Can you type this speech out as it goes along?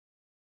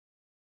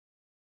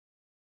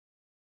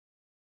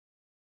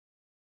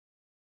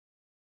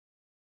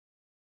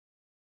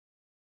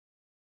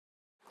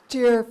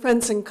Dear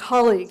friends and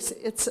colleagues,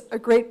 it's a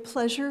great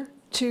pleasure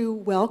to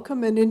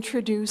welcome and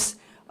introduce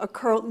a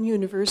Carleton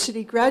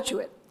University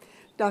graduate,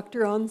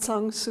 Dr. Aung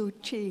San Suu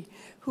Kyi,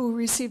 who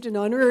received an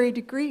honorary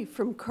degree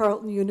from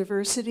Carleton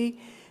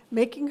University,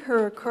 making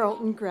her a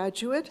Carleton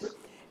graduate,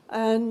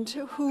 and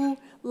who,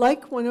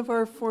 like one of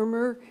our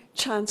former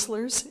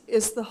chancellors,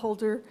 is the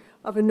holder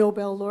of a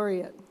Nobel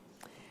laureate.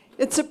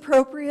 It's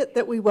appropriate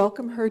that we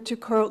welcome her to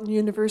Carleton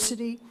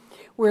University,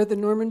 where the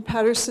Norman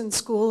Paterson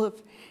School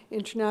of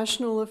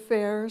International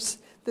Affairs,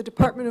 the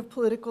Department of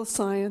Political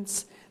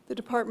Science, the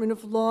Department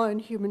of Law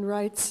and Human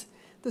Rights,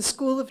 the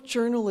School of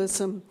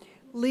Journalism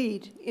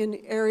lead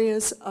in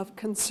areas of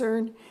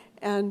concern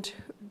and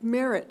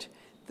merit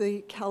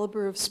the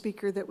caliber of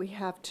speaker that we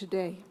have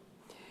today.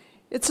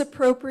 It's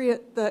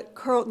appropriate that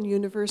Carleton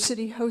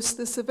University hosts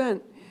this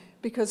event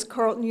because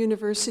Carleton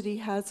University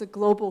has a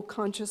global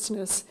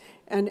consciousness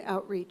and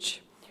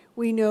outreach.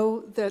 We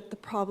know that the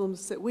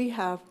problems that we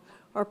have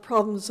are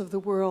problems of the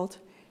world,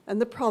 and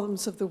the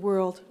problems of the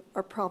world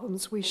are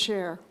problems we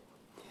share.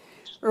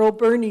 Earl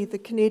Burney, the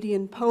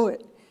Canadian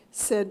poet,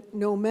 said,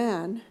 "No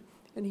man,"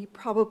 and he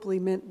probably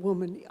meant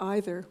woman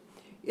either,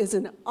 "is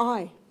an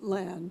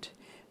island,"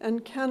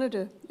 and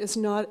Canada is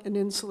not an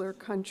insular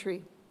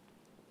country.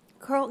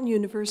 Carleton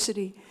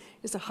University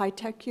is a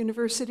high-tech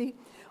university,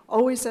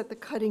 always at the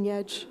cutting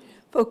edge,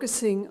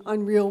 focusing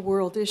on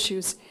real-world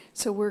issues.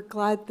 So we're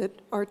glad that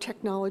our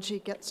technology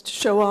gets to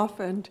show off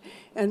and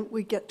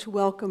we get to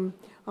welcome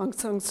Aung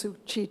San Suu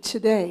Kyi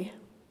today.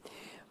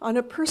 On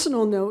a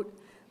personal note,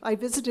 I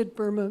visited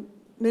Burma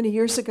many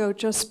years ago,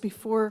 just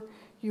before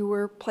you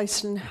were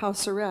placed in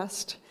house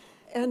arrest.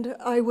 And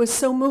I was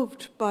so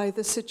moved by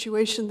the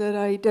situation that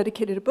I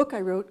dedicated a book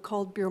I wrote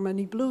called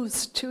Birmani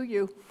Blues to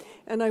you.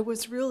 And I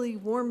was really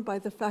warmed by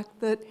the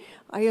fact that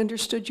I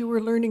understood you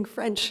were learning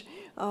French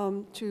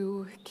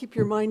to keep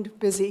your mind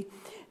busy.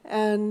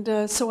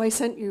 And so I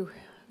sent you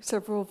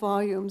several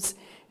volumes,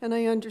 and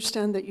I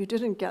understand that you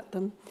didn't get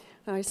them.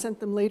 And I sent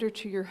them later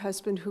to your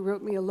husband, who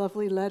wrote me a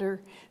lovely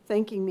letter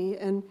thanking me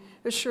and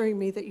assuring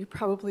me that you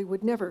probably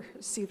would never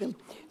see them.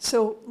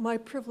 So my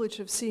privilege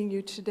of seeing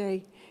you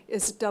today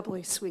is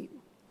doubly sweet.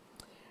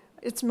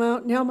 It's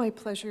now my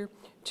pleasure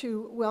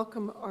to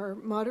welcome our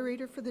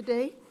moderator for the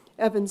day,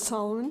 Evan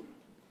Solomon,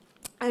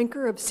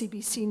 anchor of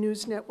CBC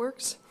News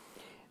Network's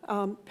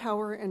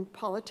Power and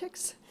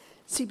Politics,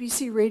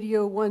 CBC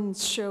Radio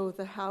 1's show,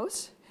 The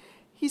House.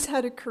 He's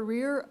had a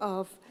career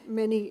of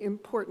many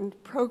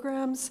important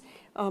programs.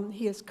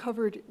 He has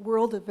covered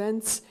world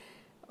events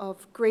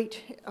of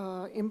great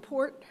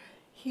import.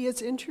 He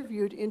has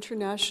interviewed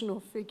international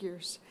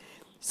figures.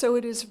 So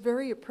it is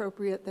very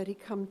appropriate that he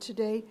come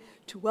today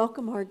to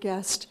welcome our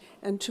guest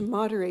and to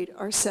moderate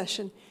our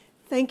session.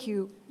 Thank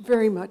you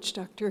very much,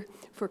 Doctor,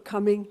 for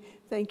coming.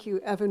 Thank you,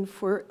 Evan,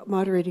 for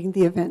moderating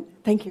the event.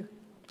 Thank you.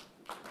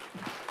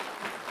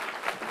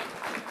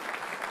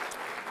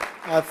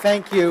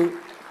 Thank you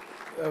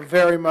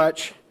very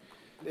much.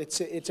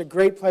 It's a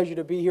great pleasure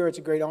to be here. It's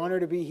a great honor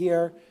to be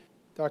here.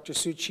 Dr.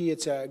 Suu Kyi,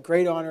 it's a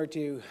great honor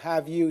to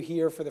have you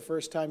here for the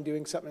first time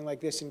doing something like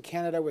this in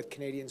Canada with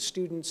Canadian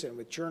students and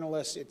with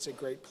journalists. It's a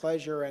great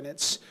pleasure, and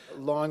it's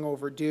long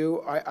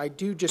overdue. I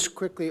do just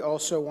quickly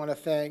also want to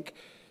thank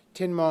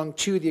Tin Maung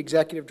Chu, the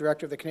Executive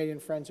Director of the Canadian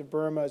Friends of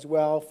Burma, as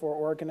well, for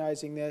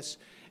organizing this,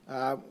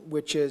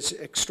 which is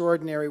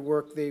extraordinary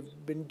work they've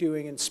been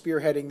doing in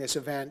spearheading this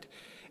event.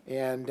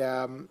 And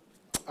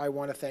I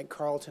want to thank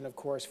Carleton, of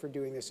course, for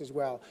doing this as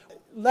well.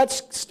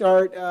 Let's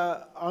start.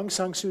 Aung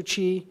San Suu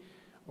Kyi,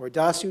 or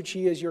Da Suu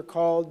Kyi as you're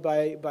called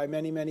by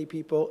many, many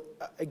people.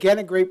 Again,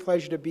 a great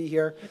pleasure to be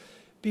here.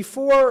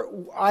 Before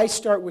I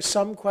start with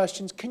some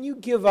questions, can you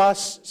give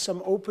us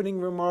some opening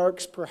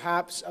remarks,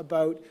 perhaps,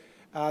 about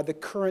the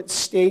current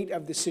state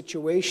of the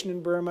situation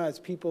in Burma? As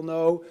people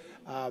know,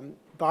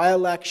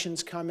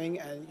 by-elections coming,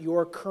 and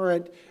your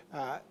current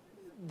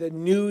the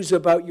news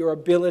about your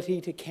ability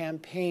to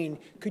campaign.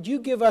 Could you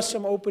give us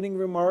some opening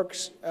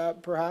remarks,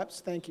 perhaps?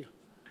 Thank you.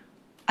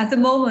 At the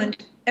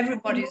moment,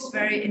 everybody is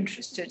very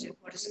interested in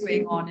what is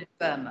going on in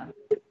Burma.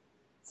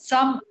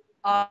 Some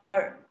are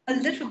a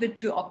little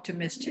bit too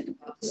optimistic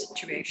about the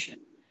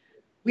situation.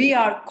 We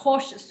are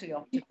cautiously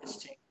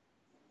optimistic.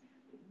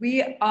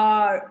 We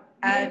are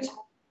at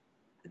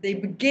the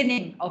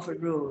beginning of a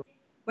road.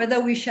 Whether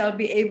we shall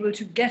be able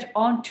to get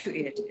onto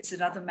it is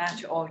another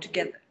matter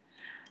altogether.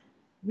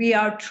 We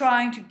are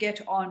trying to get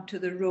onto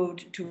the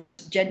road to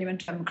genuine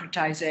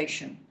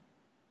democratization.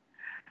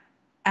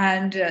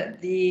 And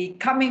the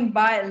coming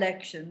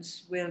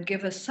by-elections will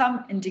give us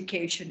some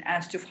indication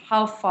as to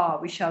how far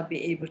we shall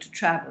be able to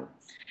travel.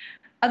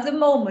 At the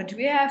moment,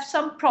 we have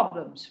some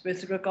problems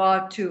with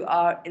regard to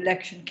our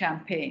election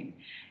campaign.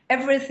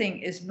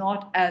 Everything is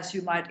not as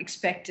you might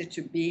expect it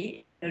to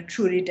be in a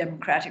truly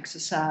democratic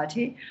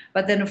society.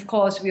 But then, of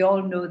course, we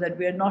all know that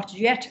we are not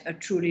yet a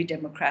truly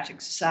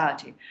democratic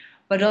society.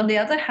 But on the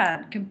other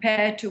hand,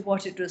 compared to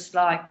what it was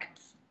like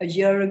a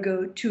year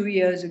ago, 2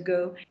 years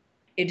ago,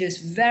 it is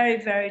very,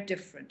 very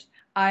different.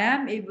 I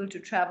am able to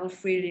travel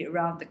freely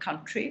around the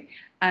country,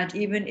 and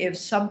even if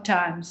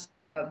sometimes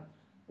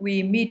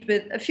we meet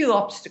with a few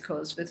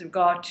obstacles with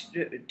regard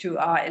to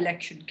our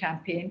election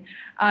campaign.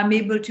 I'm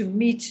able to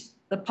meet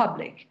the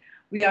public.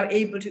 We are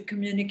able to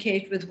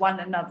communicate with one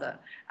another.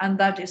 And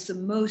that is the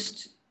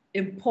most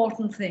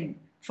important thing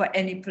for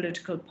any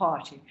political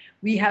party.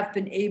 We have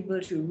been able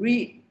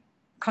to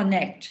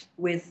reconnect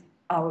with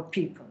our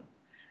people.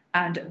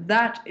 And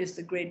that is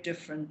the great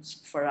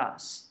difference for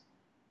us.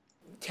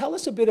 Tell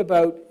us a bit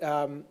about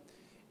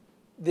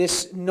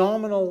this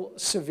nominal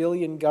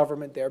civilian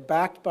government there,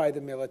 backed by the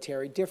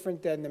military,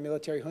 different than the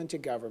military junta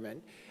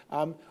government.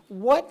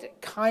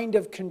 What kind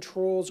of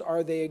controls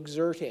are they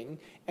exerting?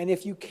 And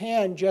if you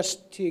can,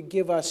 just to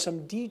give us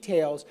some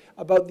details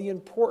about the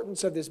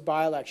importance of this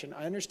by-election.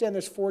 I understand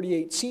there's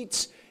 48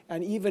 seats,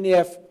 and even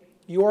if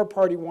your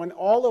party won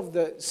all of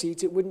the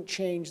seats, it wouldn't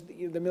change.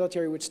 The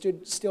military would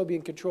still be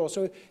in control.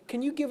 So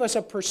can you give us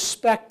a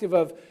perspective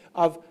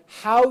of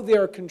how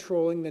they're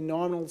controlling the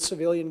nominal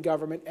civilian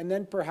government, and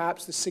then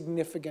perhaps the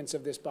significance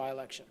of this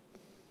by-election?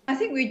 I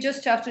think we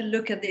just have to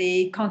look at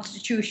the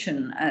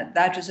constitution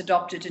that was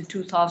adopted in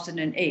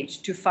 2008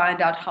 to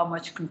find out how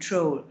much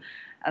control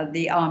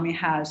the army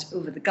has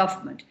over the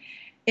government.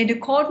 In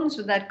accordance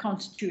with that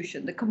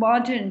constitution, the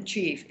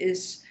commander-in-chief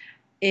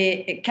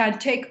can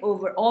take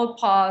over all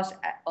powers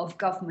of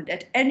government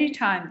at any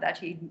time that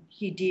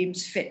he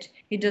deems fit.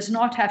 He does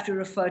not have to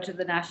refer to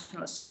the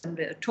National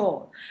Assembly at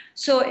all.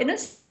 So in a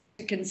sense,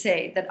 you can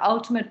say that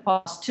ultimate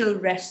power still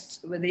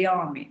rests with the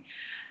army.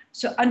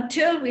 So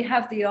until we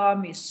have the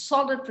army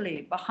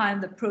solidly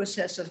behind the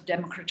process of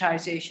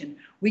democratization,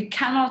 we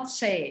cannot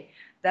say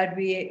that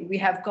we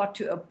have got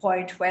to a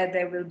point where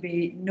there will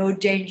be no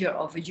danger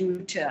of a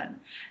U-turn.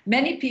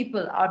 Many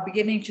people are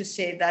beginning to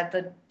say that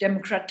the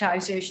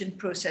democratization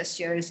process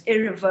here is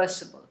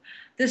irreversible.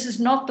 This is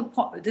not the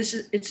point.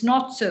 It's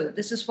not so.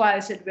 This is why I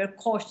said we're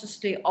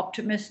cautiously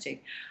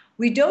optimistic.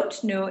 We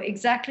don't know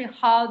exactly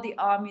how the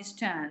army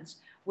stands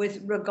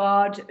with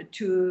regard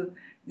to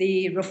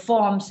the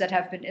reforms that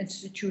have been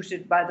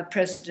instituted by the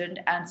president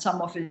and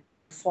some of his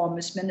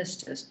reformist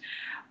ministers.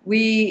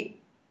 We,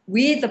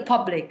 the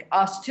public,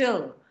 are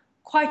still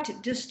quite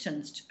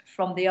distanced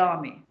from the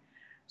army.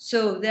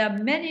 So there are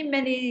many,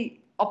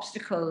 many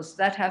obstacles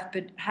that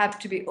have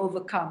to be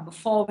overcome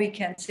before we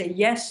can say,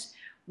 yes,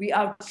 we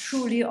are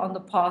truly on the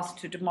path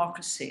to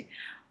democracy.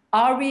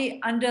 Are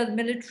we under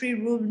military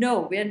rule?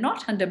 No, we are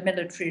not under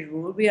military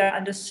rule. We are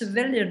under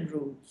civilian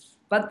rule.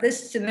 But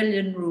this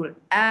civilian rule,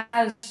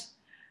 as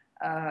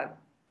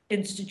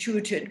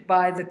instituted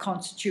by the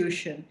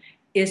Constitution,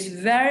 is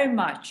very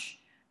much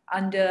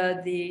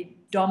under the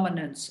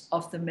dominance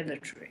of the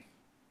military.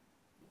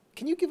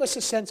 Can you give us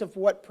a sense of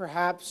what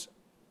perhaps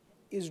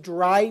is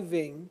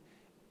driving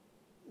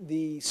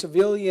the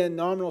civilian,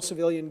 nominal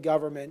civilian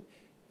government,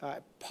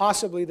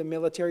 possibly the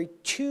military,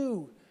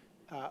 to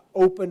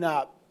open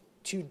up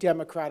to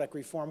democratic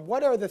reform?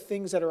 What are the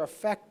things that are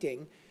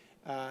affecting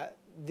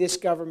this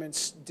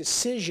government's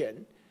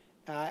decision?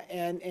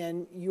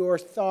 And your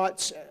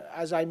thoughts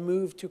as I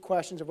move to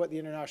questions of what the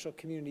international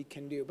community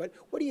can do. But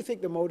what do you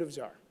think the motives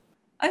are?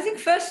 I think,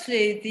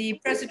 firstly, the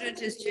president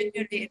is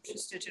genuinely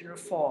interested in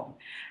reform.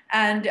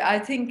 And I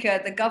think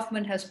the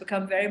government has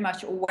become very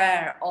much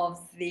aware of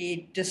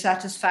the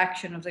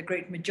dissatisfaction of the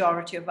great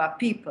majority of our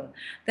people.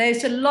 There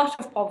is a lot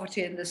of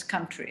poverty in this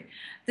country.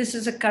 This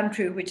is a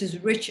country which is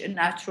rich in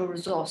natural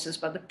resources,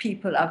 but the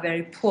people are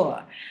very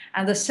poor.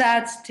 And the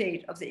sad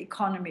state of the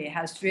economy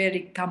has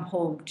really come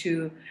home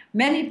to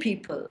many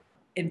people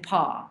in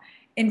power,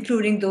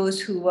 including those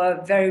who were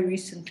very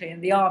recently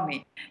in the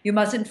army. You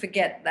mustn't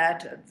forget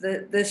that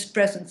this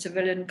present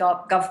civilian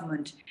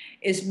government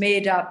is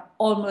made up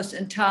almost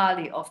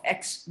entirely of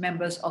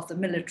ex-members of the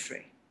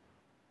military.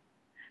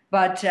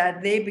 But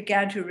they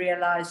began to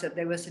realize that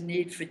there was a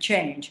need for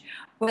change.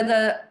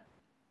 Whether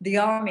the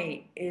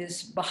army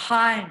is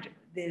behind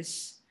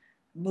this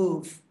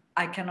move,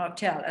 I cannot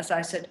tell. As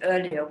I said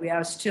earlier, we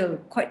are still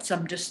quite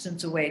some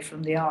distance away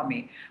from the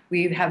army.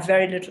 We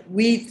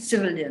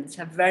civilians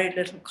have very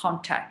little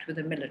contact with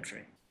the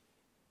military.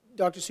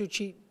 Dr. Suu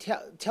Kyi,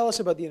 tell us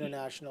about the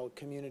international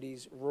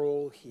community's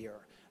role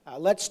here.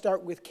 Let's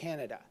start with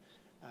Canada.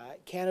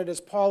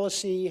 Canada's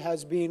policy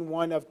has been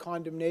one of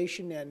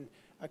condemnation and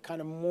a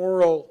kind of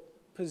moral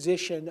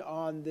position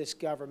on this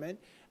government,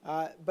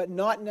 but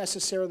not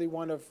necessarily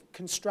one of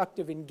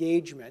constructive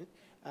engagement.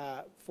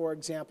 For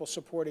example,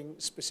 supporting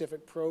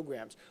specific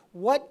programs.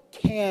 What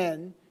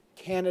can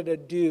Canada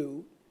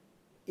do,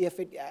 if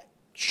it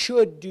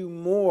should do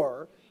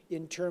more,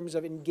 in terms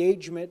of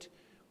engagement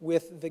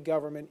with the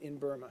government in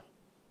Burma?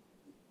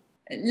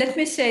 Let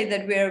me say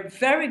that we're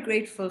very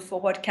grateful for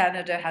what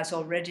Canada has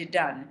already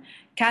done.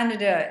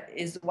 Canada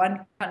is the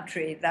one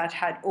country that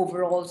had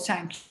overall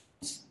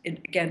sanctions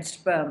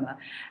against Burma.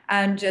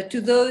 And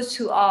to those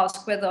who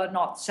ask whether or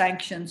not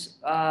sanctions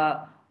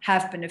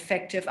have been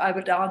effective, I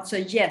would answer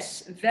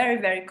yes, very,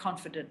 very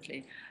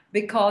confidently,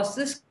 because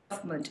this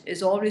government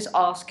is always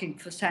asking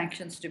for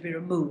sanctions to be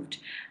removed.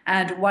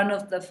 And one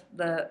of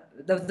the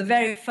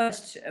very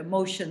first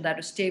motion that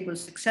was tabled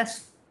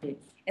successfully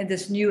in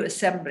this new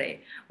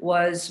assembly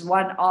was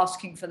one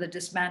asking for the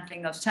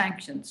dismantling of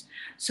sanctions.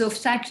 So if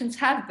sanctions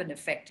have been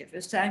effective,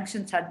 if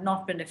sanctions had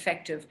not been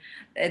effective,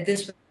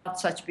 this would not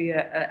such be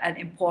an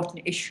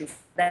important issue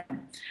for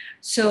them.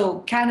 So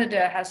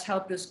Canada has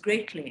helped us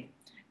greatly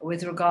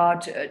with regard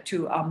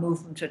to our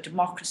movement to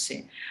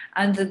democracy.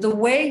 And the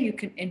way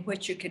in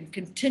which you can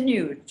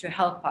continue to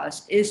help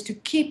us is to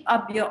keep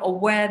up your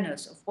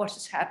awareness of what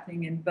is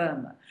happening in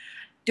Burma.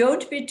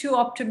 Don't be too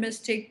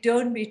optimistic,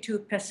 don't be too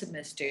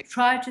pessimistic.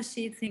 Try to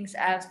see things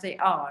as they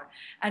are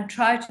and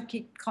try to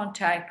keep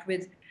contact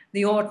with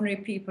the ordinary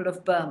people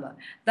of Burma.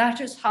 That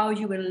is how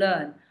you will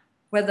learn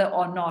whether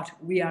or not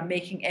we are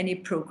making any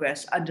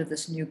progress under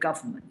this new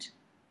government.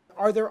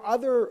 Are there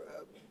other,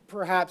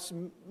 perhaps,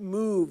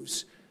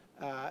 moves,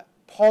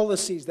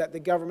 policies that the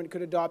government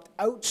could adopt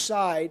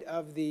outside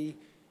of the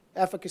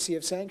efficacy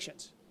of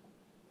sanctions?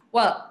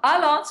 Well,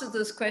 I'll answer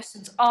those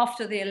questions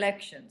after the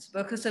elections,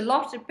 because a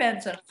lot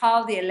depends on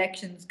how the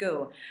elections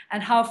go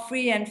and how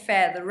free and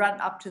fair the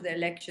run up to the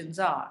elections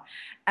are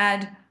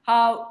and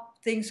how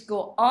things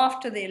go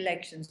after the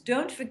elections.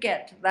 Don't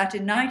forget that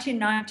in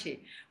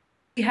 1990,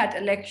 we had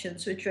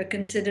elections which were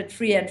considered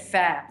free and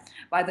fair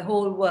by the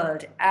whole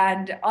world.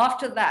 And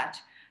after that,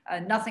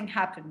 nothing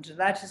happened.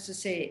 That is to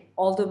say,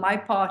 although my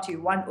party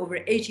won over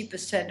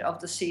 80% of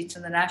the seats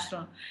in the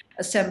National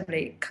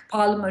Assembly,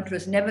 Parliament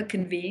was never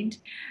convened,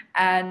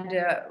 and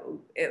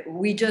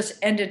we just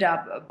ended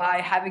up by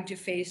having to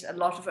face a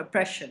lot of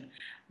oppression.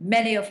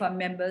 Many of our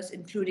members,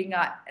 including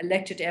our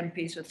elected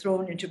MPs, were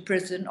thrown into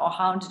prison or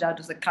hounded out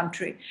of the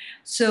country.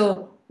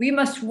 So we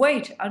must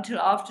wait until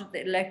after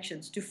the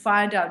elections to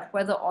find out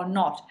whether or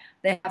not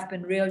there have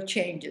been real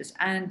changes.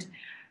 And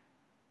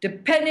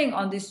depending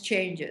on these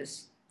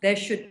changes, there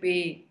should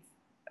be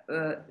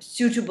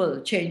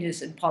suitable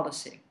changes in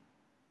policy.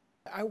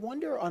 I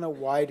wonder, on a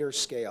wider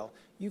scale,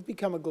 you've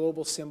become a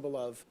global symbol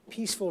of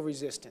peaceful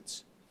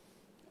resistance.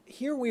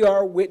 Here we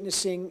are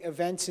witnessing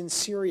events in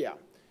Syria,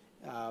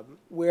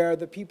 where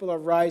the people are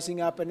rising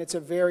up, and it's a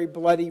very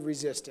bloody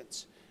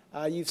resistance.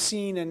 You've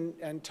seen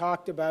and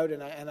talked about,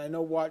 and I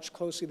know watched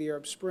closely the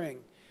Arab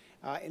Spring.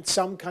 In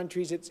some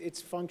countries, it's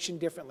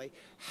functioned differently.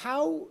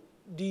 How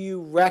do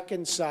you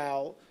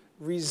reconcile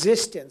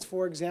resistance,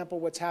 for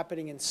example, what's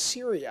happening in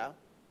Syria,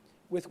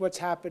 with what's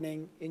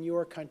happening in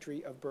your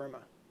country of Burma?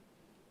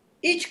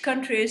 Each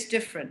country is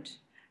different,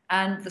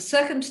 and the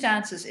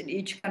circumstances in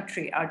each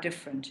country are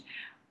different.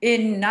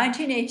 In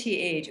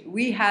 1988,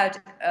 we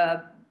had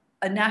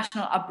a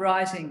national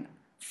uprising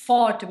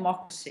for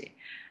democracy,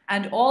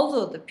 and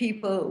although the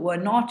people were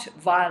not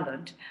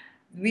violent,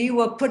 we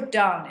were put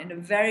down in a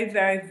very,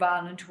 very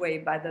violent way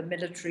by the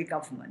military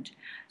government.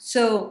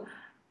 So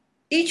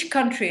each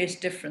country is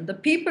different. The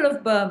people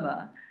of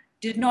Burma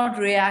did not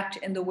react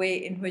in the way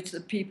in which the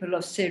people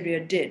of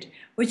Syria did,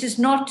 which is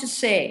not to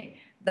say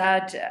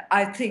that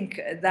I think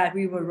that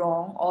we were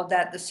wrong or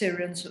that the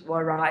Syrians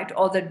were right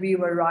or that we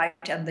were right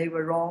and they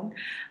were wrong.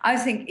 I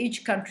think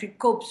each country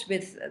copes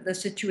with the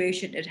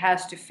situation it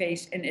has to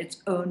face in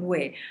its own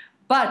way.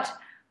 But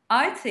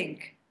I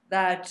think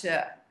that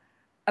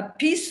a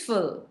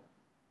peaceful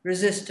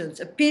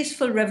resistance, a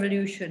peaceful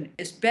revolution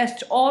is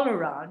best all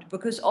around,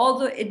 because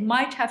although it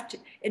might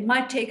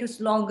take us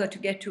longer to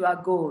get to our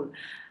goal,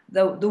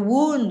 the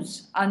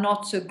wounds are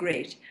not so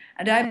great.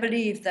 And I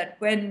believe that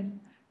when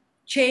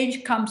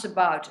change comes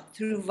about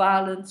through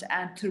violence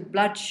and through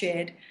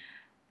bloodshed,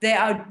 there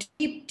are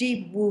deep,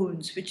 deep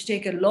wounds which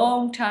take a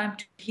long time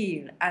to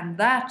heal,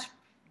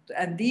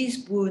 and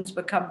these wounds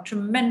become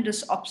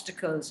tremendous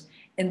obstacles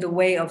in the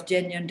way of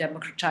genuine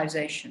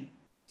democratization.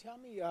 Tell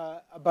me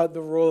about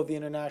the role of the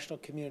international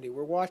community.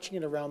 We're watching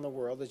it around the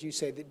world, as you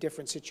say, the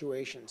different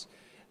situations.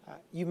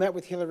 You met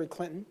with Hillary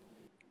Clinton.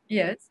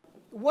 Yes.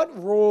 What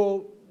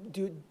role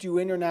do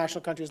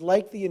international countries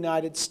like the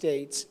United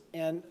States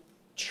and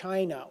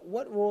China,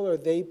 what role are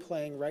they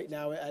playing right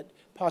now at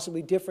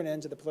possibly different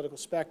ends of the political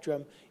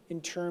spectrum in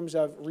terms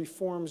of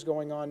reforms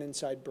going on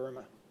inside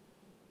Burma?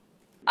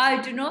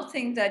 I do not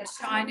think that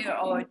China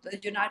or the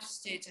United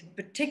States in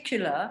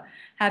particular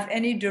have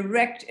any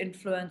direct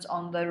influence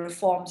on the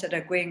reforms that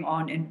are going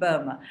on in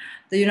Burma.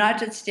 The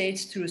United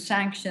States, through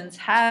sanctions,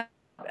 have,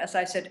 as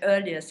I said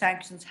earlier,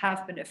 sanctions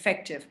have been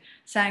effective.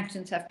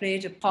 Sanctions have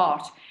played a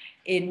part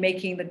in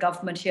making the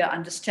government here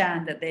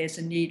understand that there is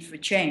a need for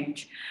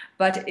change.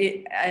 But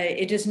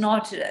it is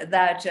not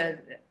that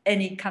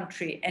any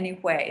country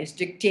anywhere is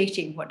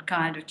dictating what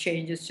kind of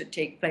changes should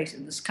take place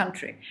in this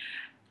country.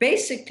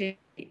 Basically,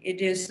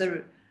 it is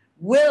the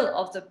will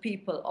of the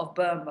people of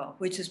Burma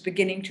which is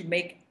beginning to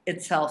make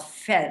itself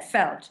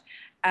felt.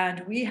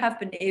 And we have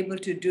been able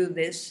to do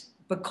this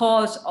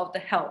because of the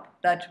help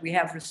that we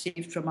have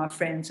received from our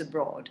friends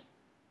abroad.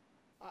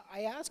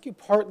 I ask you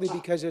partly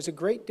because there's a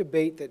great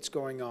debate that's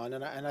going on,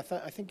 and I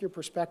think your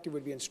perspective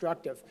would be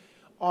instructive,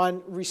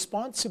 on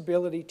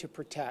responsibility to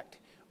protect.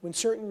 When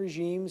certain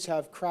regimes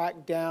have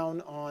cracked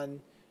down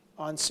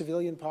on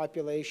civilian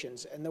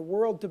populations, and the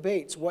world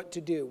debates what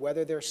to do,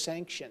 whether there's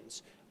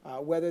sanctions,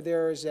 whether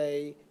there's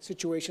a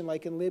situation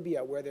like in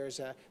Libya where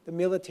the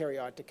military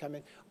ought to come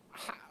in.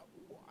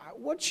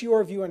 What's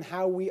your view on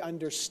how we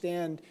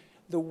understand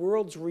the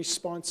world's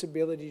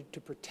responsibility to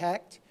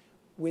protect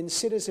when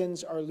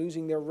citizens are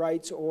losing their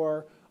rights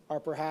or are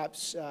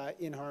perhaps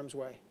in harm's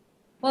way?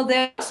 Well,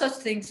 there are such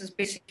things as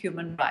basic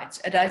human rights.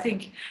 And I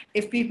think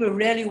if people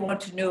really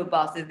want to know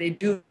about it, they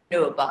do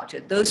know about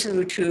it. Those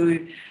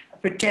who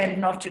pretend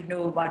not to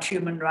know about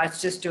human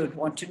rights just don't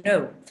want to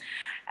know.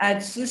 And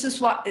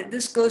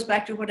this goes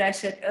back to what I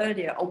said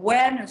earlier.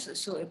 Awareness is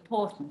so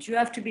important. You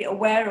have to be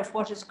aware of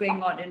what is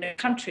going on in a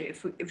country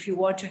if you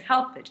want to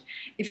help it,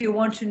 if you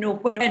want to know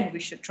when we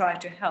should try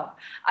to help.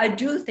 I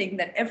do think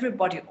that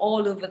everybody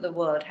all over the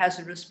world has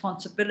a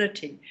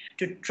responsibility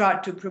to try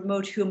to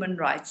promote human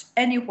rights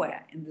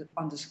anywhere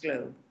on this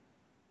globe.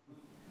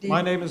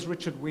 My name is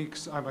Richard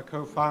Weeks. I'm a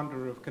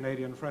co-founder of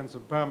Canadian Friends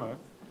of Burma.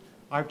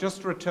 I've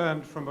just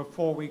returned from a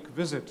 4-week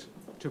visit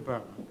to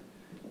Burma.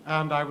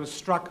 And I was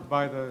struck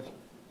by the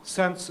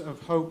sense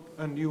of hope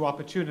and new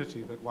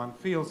opportunity that one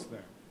feels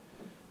there.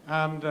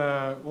 And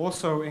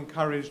also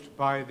encouraged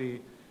by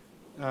the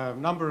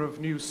number of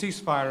new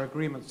ceasefire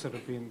agreements that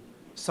have been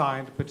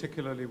signed,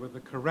 particularly with the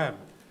Karen.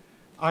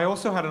 I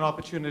also had an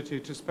opportunity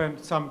to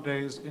spend some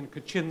days in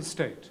Kachin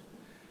State,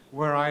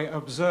 where I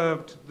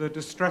observed the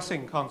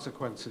distressing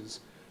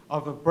consequences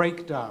of a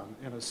breakdown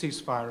in a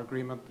ceasefire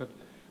agreement that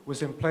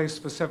was in place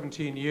for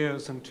 17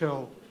 years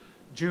until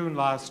June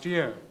last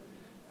year.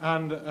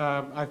 And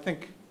I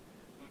think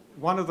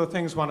one of the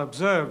things one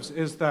observes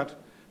is that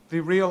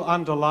the real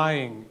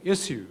underlying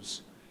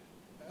issues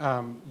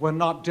were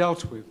not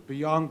dealt with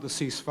beyond the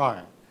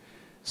ceasefire.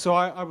 So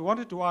I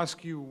wanted to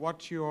ask you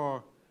what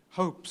your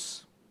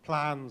hopes,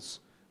 plans,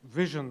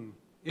 vision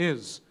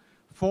is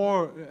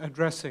for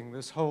addressing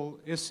this whole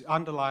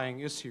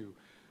underlying issue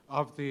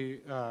of the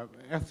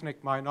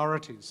ethnic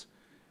minorities,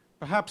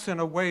 perhaps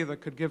in a way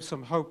that could give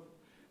some hope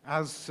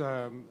as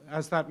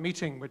that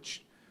meeting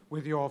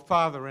with your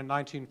father in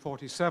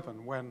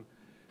 1947,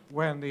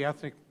 when the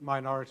ethnic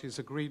minorities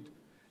agreed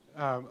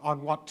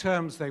on what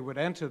terms they would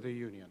enter the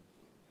Union.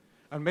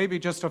 And maybe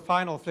just a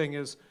final thing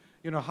is,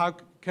 you know, how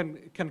can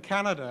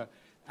Canada,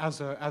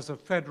 as a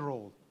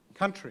federal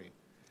country,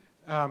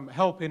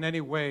 help in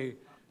any way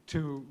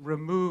to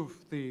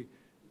remove the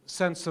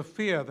sense of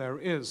fear there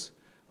is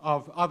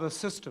of other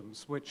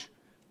systems which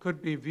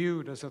could be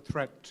viewed as a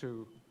threat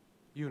to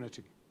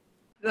unity?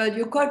 Well,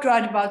 you're quite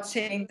right about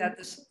saying that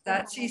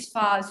that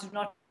ceasefires do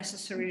not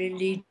necessarily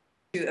lead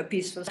to a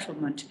peaceful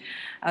settlement.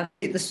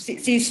 The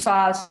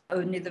ceasefires are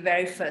only the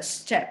very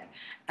first step.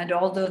 And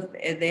although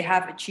they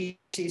have achieved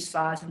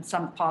ceasefires in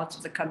some parts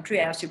of the country,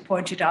 as you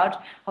pointed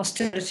out,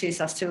 hostilities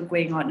are still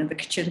going on in the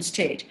Kachin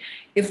State.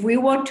 If we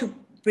want to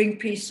bring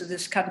peace to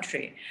this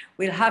country,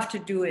 we'll have to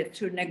do it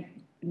through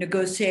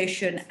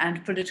negotiation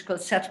and political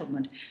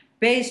settlement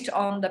based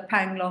on the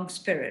Panglong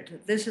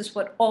spirit. This is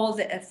what all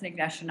the ethnic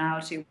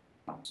nationalities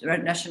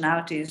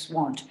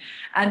want.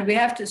 And we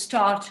have to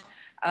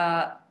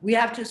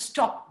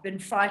stop being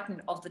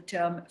frightened of the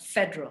term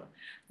federal.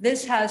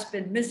 This has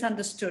been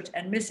misunderstood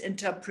and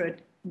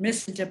misinterpreted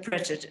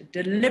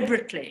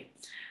deliberately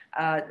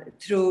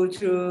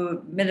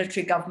through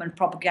military government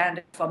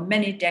propaganda for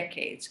many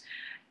decades.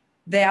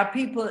 There are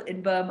people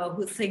in Burma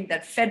who think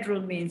that federal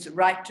means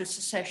right to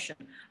secession.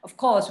 Of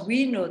course,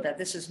 we know that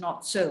this is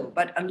not so,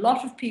 but a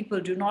lot of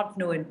people do not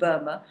know in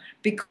Burma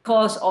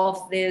because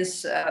of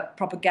this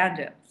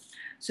propaganda.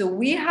 So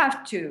we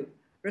have to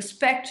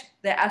respect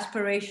the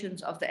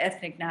aspirations of the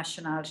ethnic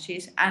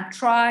nationalities and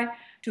try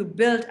to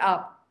build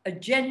up a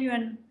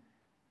genuine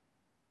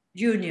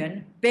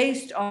union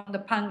based on the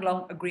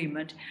Panglong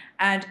Agreement.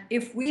 And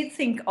if we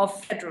think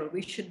of federal,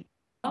 we should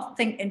not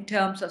think in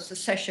terms of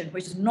secession,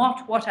 which is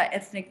not what our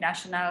ethnic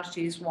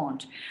nationalities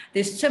want.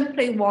 They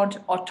simply want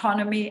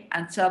autonomy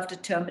and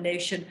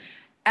self-determination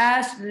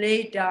as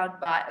laid down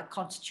by a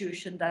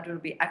constitution that will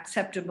be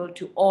acceptable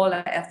to all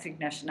our ethnic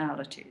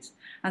nationalities.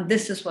 And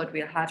this is what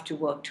we'll have to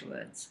work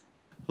towards.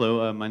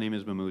 Hello, my name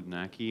is Mahmoud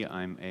Naki.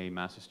 I'm a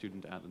master's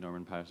student at the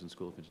Norman Patterson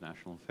School of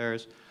International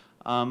Affairs.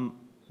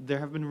 There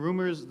have been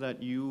rumors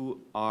that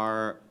you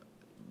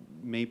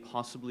may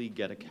possibly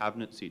get a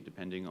cabinet seat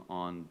depending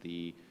on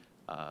the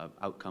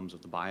outcomes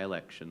of the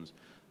by-elections.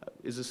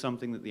 Is this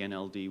something that the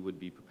NLD would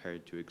be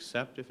prepared to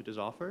accept if it is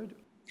offered?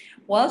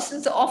 Well,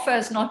 since the offer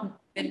has not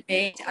been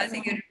made, I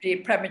think it would be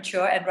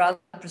premature and rather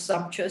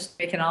presumptuous to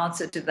make an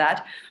answer to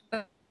that.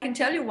 But I can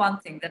tell you one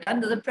thing, that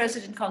under the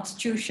President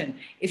Constitution,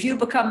 if you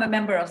become a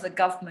member of the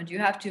government, you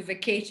have to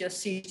vacate your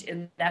seat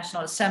in the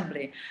National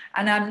Assembly.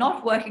 And I'm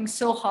not working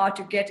so hard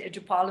to get into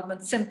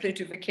Parliament simply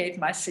to vacate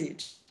my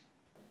seat.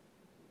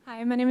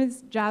 Hi, my name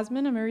is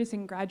Jasmine. I'm a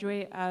recent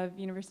graduate of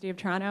University of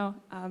Toronto.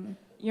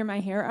 You're my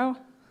hero.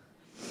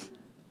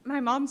 My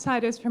mom's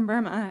side is from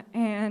Burma,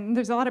 and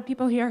there's a lot of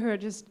people here who are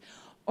just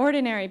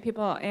ordinary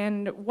people.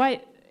 And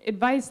what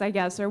advice, I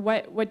guess, or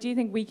what do you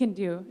think we can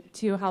do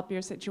to help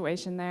your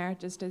situation there,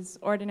 just as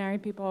ordinary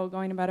people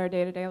going about our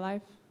day-to-day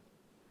life?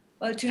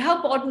 Well, to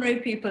help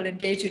ordinary people in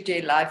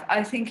day-to-day life,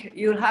 I think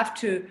you'll have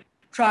to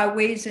try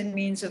ways and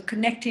means of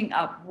connecting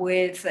up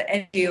with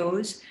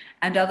NGOs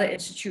and other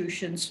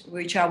institutions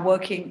which are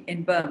working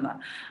in Burma.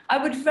 I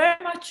would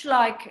very much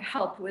like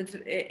help with,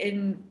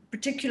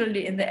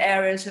 particularly in the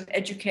areas of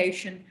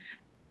education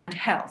and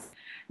health.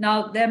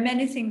 Now, there are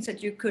many things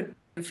that you could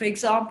do. For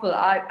example,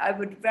 I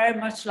would very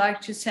much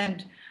like to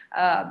send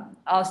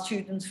our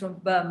students from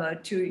Burma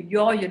to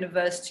your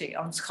university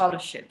on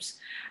scholarships.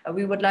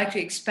 We would like to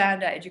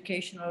expand our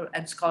educational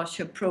and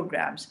scholarship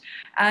programs.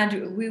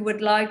 And we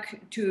would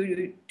like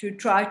to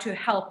try to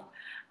help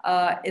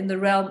in the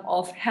realm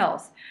of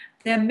health.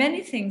 There are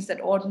many things that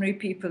ordinary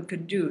people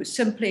can do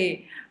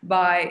simply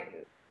by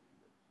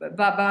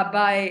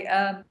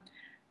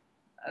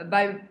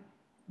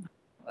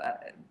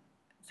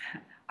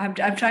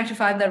I'm trying to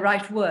find the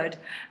right word.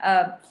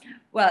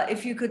 Well,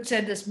 if you could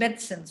send us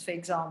medicines, for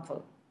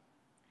example,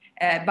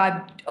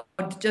 by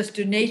just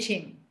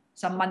donating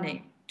some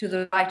money to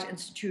the right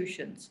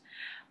institutions.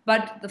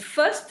 But the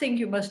first thing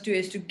you must do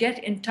is to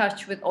get in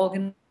touch with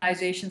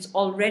organizations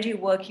already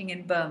working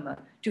in Burma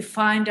to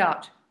find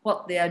out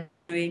what they are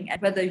doing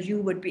and whether you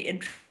would be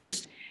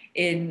interested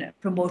in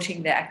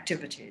promoting their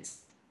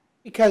activities.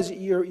 Because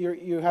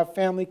you have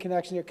family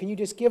connection here, can you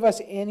just give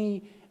us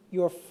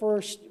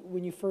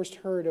when you first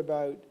heard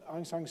about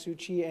Aung San Suu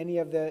Kyi, any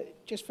of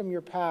just from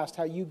your past,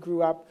 how you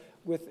grew up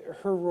with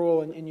her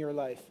role in your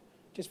life?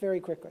 Just very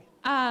quickly.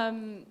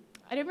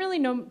 I didn't really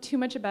know too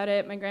much about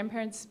it. My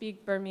grandparents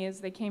speak Burmese.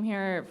 They came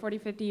here 40,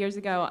 50 years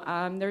ago.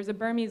 There was a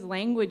Burmese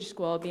language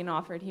school being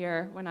offered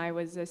here when I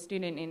was a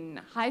student in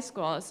high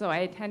school. So I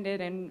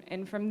attended,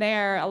 and from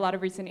there, a lot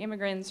of recent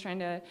immigrants trying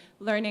to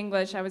learn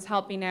English, I was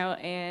helping out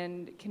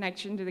and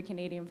connection to the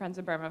Canadian Friends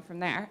of Burma from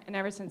there. And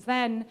ever since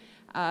then,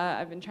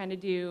 I've been trying to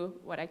do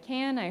what I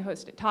can. I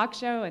host a talk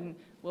show, and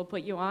we'll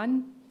put you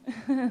on.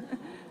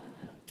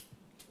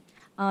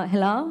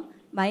 Hello.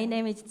 My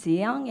name is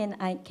Ji-young, and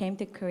I came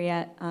to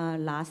Korea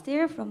last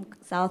year from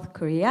South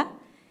Korea.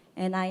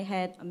 And I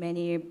had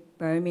many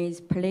Burmese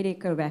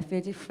political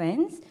refugee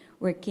friends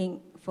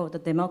working for the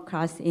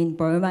democracy in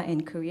Burma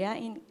and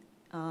Korea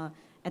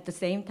at the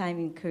same time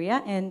in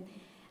Korea. And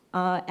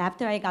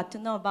after I got to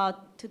know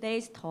about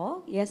today's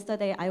talk,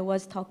 yesterday I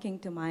was talking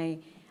to my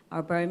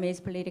Burmese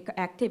political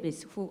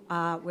activists who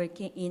are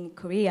working in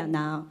Korea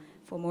now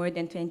for more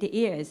than 20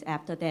 years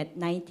after that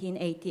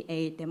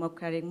 1988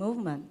 democratic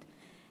movement.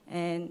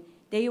 And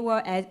they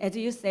were, as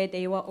you said,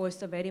 they were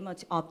also very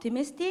much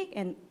optimistic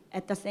and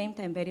at the same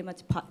time very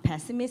much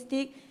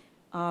pessimistic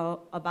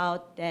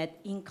about that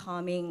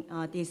incoming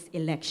this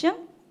election.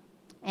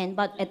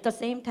 But at the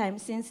same time,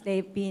 since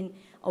they've been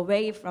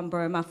away from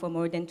Burma for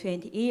more than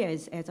 20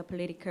 years as a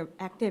political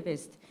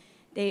activist,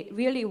 they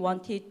really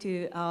wanted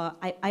to,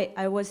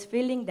 I was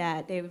feeling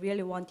that they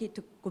really wanted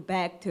to go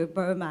back to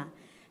Burma.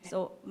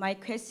 So my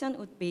question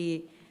would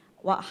be,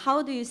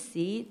 how do you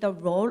see the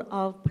role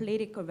of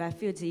political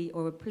refugee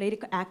or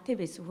political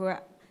activists who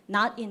are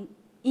not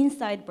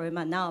inside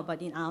Burma now,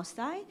 but in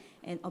outside,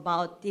 and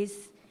about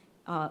this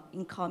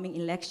incoming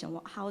election?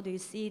 How do you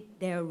see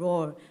their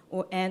role,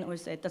 and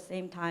also at the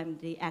same time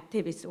the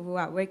activists who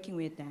are working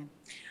with them?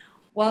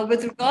 Well,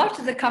 with regard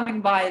to the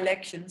coming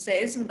by-elections,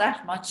 there isn't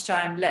that much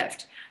time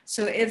left.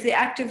 So if the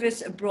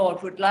activists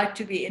abroad would like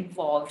to be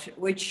involved,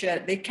 which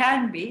they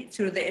can be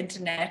through the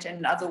internet and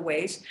in other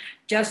ways,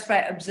 just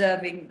by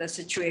observing the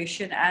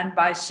situation and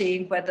by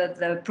seeing whether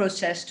the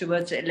process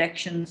towards the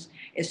elections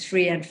is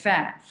free and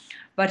fair.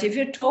 But if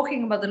you're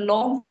talking about the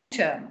long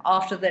term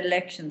after the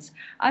elections,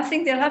 I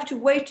think they'll have to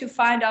wait to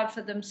find out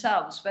for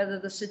themselves whether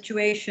the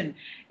situation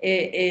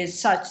is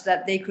such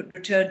that they could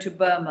return to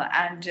Burma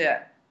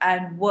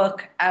and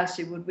work as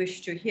they would wish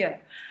to here.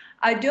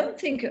 I don't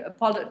think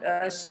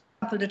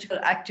political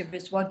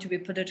activists want to be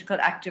political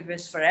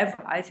activists forever.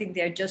 I think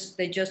they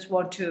just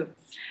want to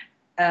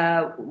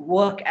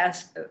work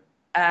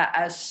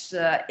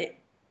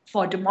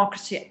for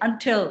democracy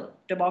until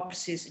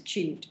democracy is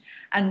achieved.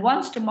 And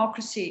once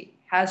democracy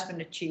has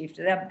been achieved,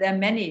 there are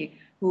many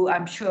who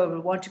I'm sure will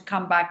want to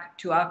come back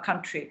to our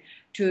country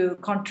to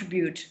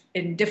contribute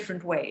in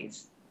different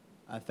ways.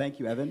 Thank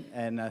you, Evan,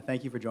 and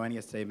thank you for joining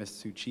us today, Ms.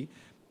 Suu Kyi.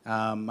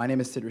 My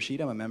name is Sid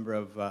Rashid. I'm a member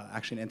of,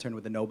 actually an intern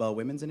with the Nobel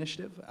Women's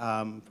Initiative,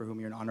 for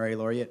whom you're an honorary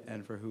laureate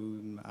and for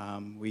whom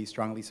we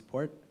strongly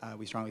support.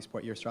 We strongly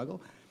support your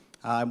struggle.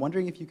 I'm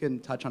wondering if you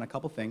can touch on a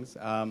couple things.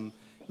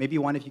 Maybe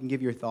one, if you can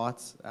give your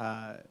thoughts,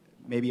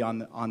 maybe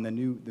on the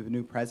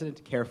new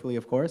president, carefully,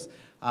 of course,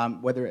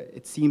 whether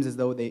it seems as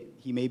though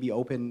he may be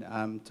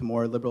open to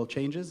more liberal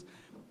changes.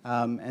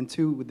 And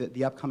two, with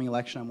the upcoming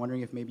election, I'm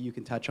wondering if maybe you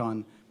can touch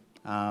on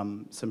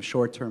some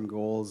short-term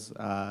goals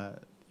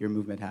your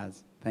movement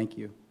has. Thank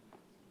you.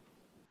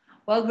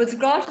 Well, with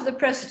regard to the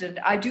president,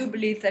 I do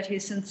believe that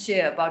he's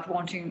sincere about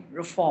wanting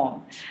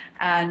reform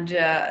and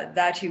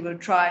that he will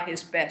try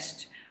his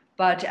best.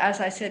 But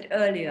as I said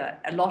earlier,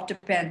 a lot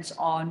depends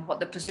on what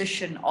the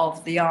position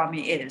of the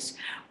army is.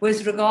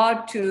 With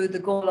regard to the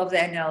goal of the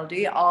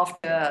NLD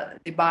after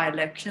the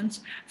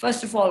by-elections,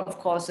 first of all, of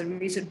course, the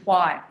reason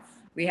why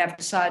we have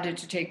decided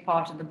to take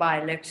part in the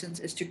by-elections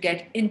is to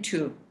get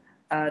into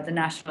the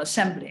National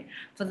Assembly.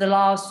 For the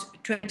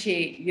last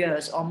 20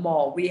 years or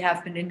more, we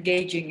have been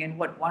engaging in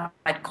what one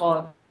might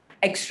call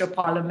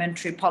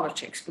extra-parliamentary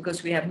politics,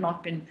 because we have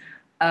not been,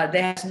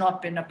 there has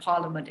not been a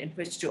parliament in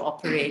which to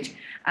operate,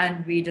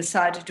 and we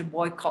decided to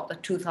boycott the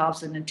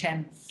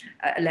 2010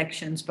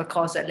 elections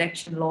because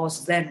election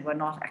laws then were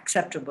not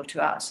acceptable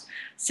to us.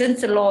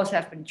 Since the laws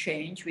have been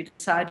changed, we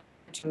decided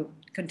to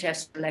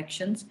contest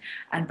elections,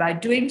 and by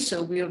doing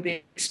so, we will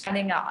be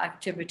expanding our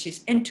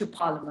activities into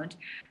Parliament,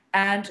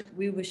 and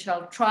we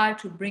shall try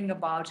to bring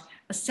about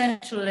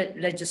essential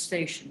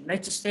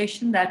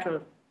legislation that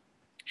will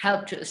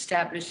help to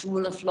establish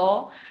rule of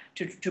law,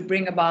 to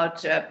bring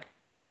about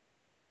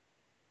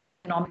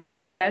economic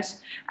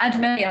affairs, and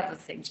many other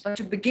things. But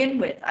to begin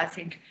with, I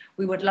think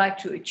we would like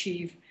to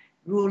achieve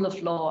rule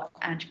of law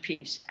and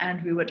peace,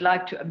 and we would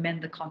like to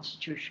amend the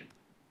Constitution.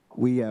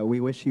 We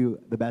wish you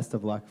the best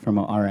of luck from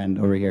our end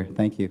over here.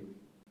 Thank you.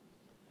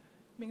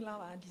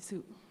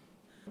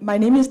 My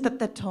name is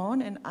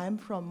Tataton, and I'm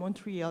from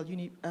Montreal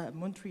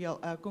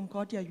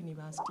Concordia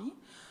University.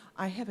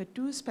 I have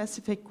two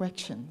specific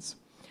questions.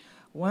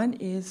 One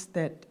is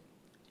that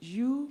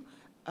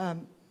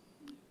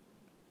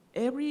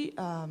every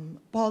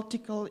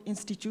political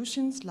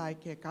institutions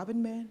like a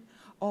government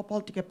or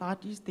political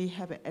parties, they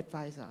have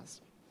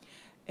advisors.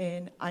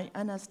 And I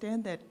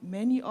understand that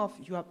many of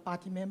your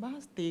party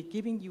members, they're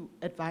giving you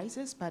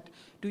advices, but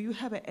do you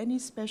have any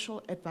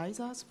special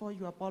advisors for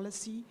your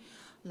policy,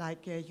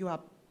 like your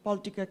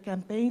political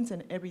campaigns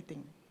and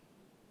everything?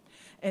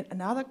 And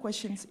another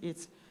question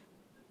is,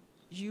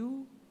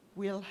 you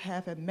will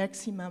have a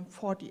maximum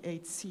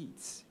 48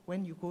 seats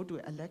when you go to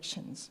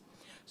elections.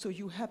 So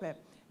you have a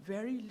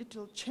very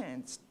little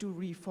chance to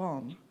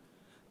reform.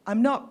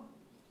 I'm not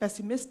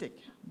pessimistic,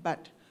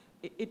 but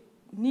it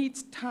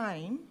needs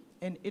time,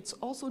 and it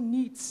also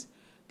needs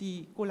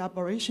the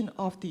collaboration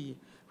of the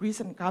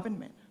recent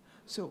government.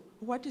 So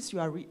what is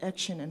your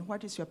reaction and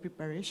what is your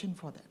preparation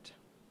for that?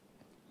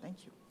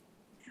 Thank you.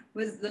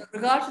 With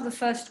regard to the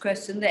first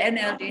question, the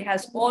NLD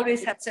has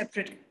always had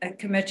separate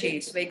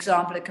committees. For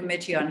example, a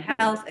committee on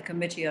health, a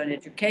committee on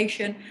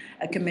education,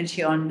 a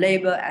committee on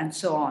labor, and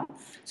so on.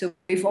 So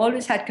we've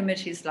always had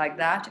committees like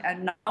that,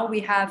 and now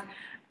we have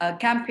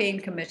campaign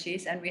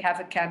committees, and we have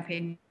a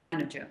campaign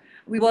manager.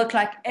 We work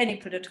like any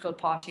political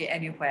party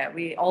anywhere.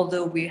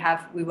 Although we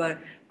were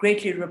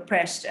greatly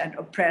repressed and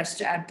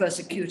oppressed and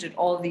persecuted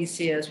all these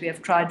years, we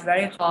have tried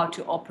very hard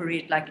to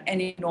operate like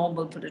any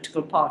normal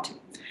political party.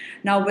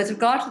 Now, with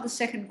regard to the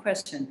second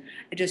question,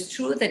 it is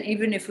true that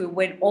even if we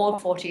win all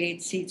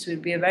 48 seats, we'll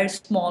be a very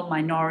small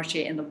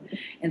minority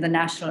in the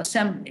National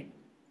Assembly.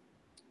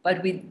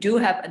 But we do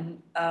have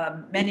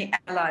many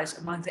allies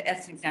among the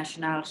ethnic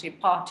nationality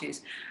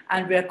parties,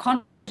 and we are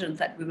confident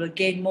that we will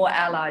gain more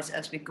allies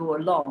as we go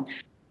along.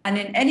 And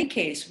in any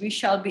case, we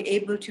shall be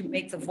able to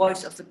make the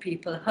voice of the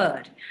people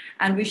heard,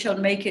 and we shall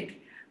make it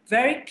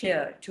very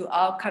clear to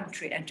our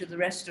country and to the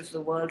rest of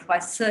the world why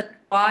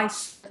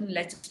certain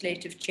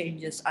legislative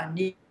changes are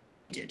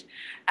needed.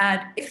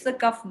 And if the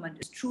government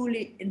is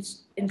truly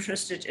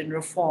interested in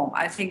reform,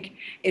 I think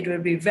it will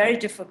be very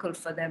difficult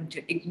for them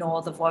to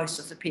ignore the voice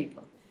of the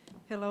people.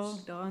 Hello,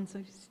 Dawn.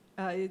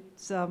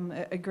 It's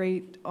a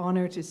great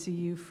honor to see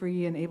you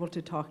free and able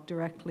to talk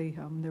directly.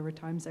 There were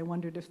times I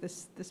wondered if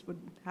this would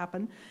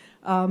happen.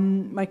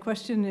 My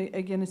question,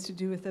 again, is to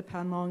do with the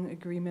Panlong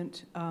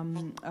Agreement.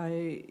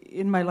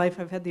 In my life,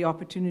 I've had the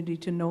opportunity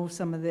to know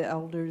some of the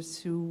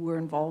elders who were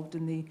involved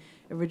in the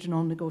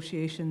original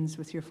negotiations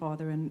with your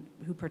father and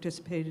who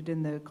participated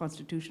in the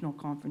constitutional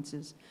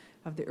conferences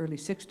of the early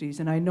 60s.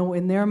 And I know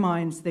in their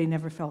minds, they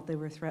never felt they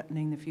were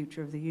threatening the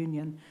future of the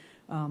Union.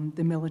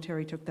 The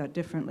military took that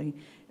differently.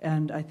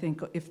 And I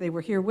think if they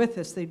were here with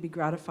us, they'd be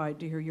gratified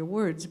to hear your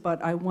words.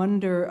 But I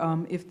wonder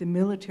if the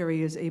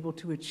military is able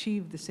to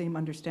achieve the same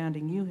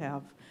understanding you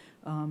have,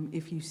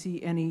 if you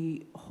see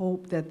any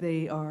hope that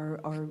they are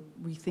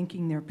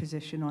rethinking their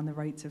position on the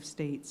rights of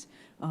states,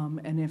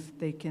 and if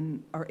they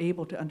are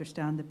able to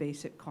understand the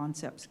basic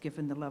concepts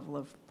given the level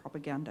of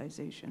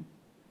propagandization.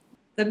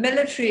 The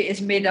military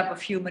is made up of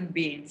human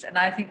beings, and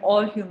I think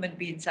all human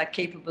beings are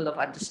capable of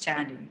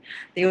understanding.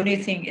 The only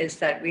thing is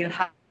that we'll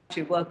have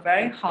to work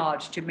very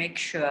hard to make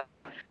sure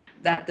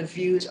that the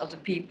views of the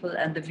people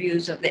and the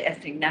views of the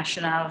ethnic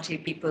nationality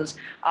peoples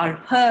are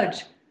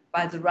heard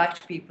by the right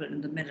people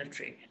in the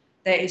military.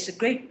 There is a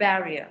great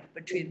barrier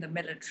between the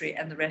military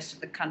and the rest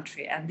of the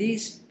country, and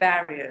these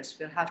barriers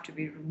will have to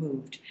be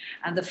removed.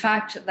 And the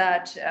fact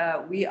that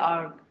we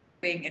are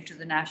going into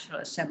the National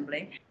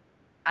Assembly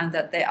and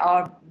that there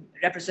are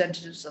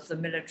representatives of the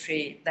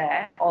military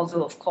there,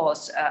 although, of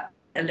course,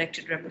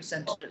 elected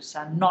representatives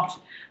are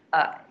not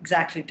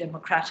exactly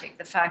democratic.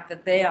 The fact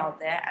that they are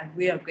there and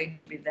we are going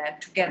to be there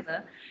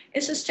together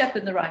is a step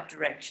in the right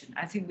direction.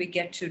 I think we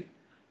get to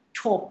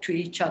talk to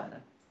each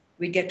other.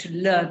 We get to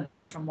learn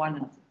from one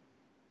another.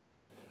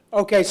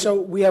 Okay, so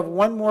we have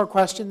one more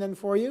question then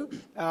for you,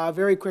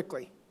 very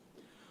quickly.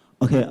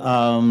 Okay,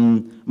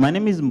 my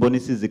name is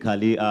Mbonisi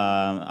Zikali.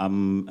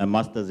 I'm a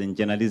master's in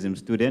journalism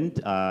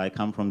student. I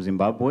come from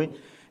Zimbabwe.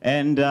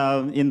 And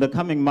in the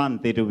coming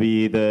month, it will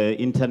be the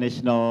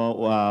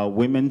International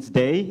Women's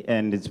Day,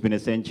 and it's been a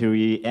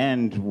century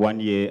and 1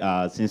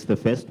 year since the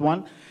first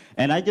one.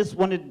 And I just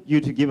wanted you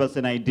to give us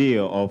an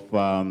idea of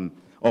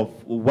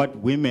what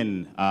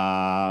women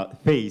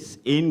face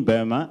in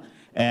Burma,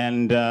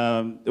 and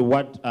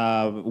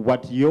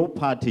what your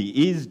party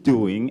is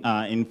doing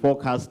in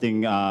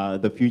forecasting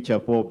the future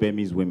for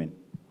Burmese women.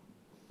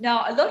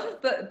 Now, a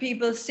lot of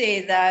people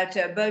say that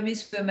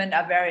Burmese women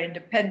are very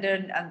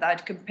independent, and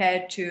that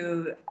compared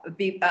to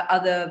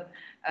other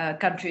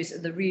countries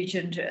in the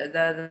region,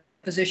 the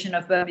position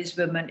of Burmese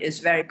women is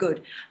very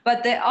good.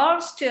 But there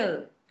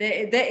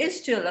is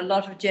still a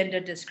lot of gender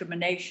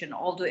discrimination,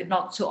 although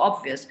not so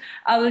obvious.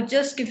 I will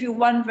just give you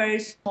one very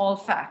small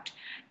fact.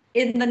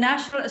 In the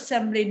National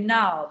Assembly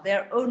now,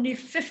 there are only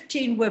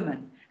 15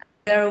 women.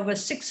 There are over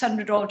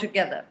 600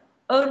 altogether.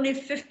 Only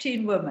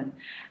 15 women.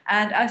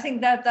 And I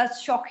think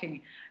that's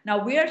shocking. Now,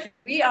 we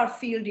are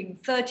fielding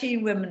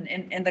 13 women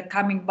in the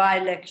coming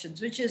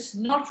by-elections, which is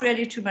not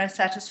really to my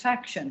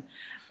satisfaction.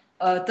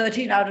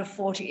 13 out of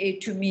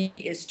 48 to me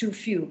is too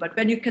few. But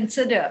when you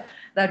consider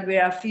that we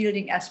are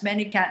fielding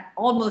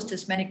almost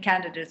as many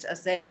candidates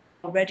as there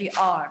already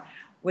are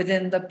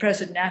within the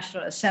present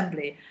National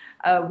Assembly,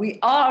 we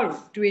are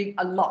doing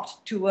a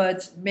lot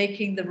towards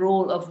making the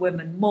role of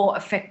women more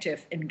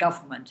effective in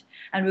government,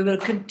 and we will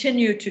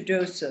continue to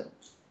do so.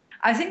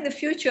 I think the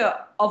future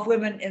of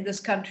women in this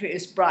country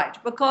is bright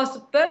because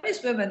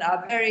Burmese women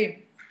are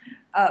very,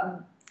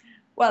 are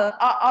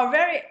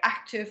very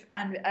active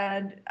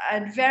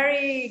and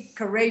very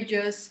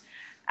courageous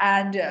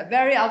and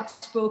very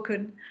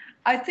outspoken.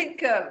 I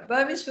think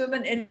Burmese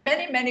women in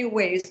many, many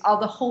ways are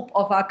the hope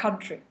of our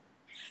country.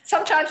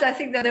 Sometimes I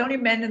think they're the only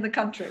men in the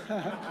country.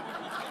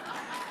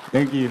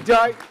 Thank you.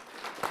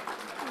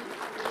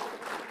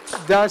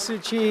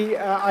 Suu Kyi,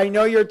 I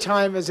know your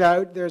time is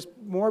out. There's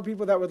more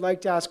people that would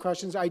like to ask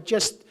questions.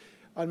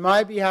 On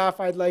my behalf,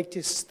 I'd like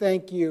to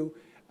thank you.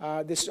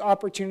 This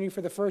opportunity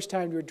for the first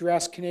time to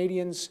address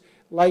Canadians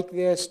like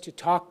this, to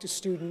talk to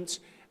students.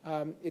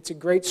 It's a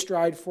great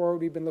stride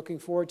forward. We've been looking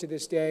forward to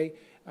this day.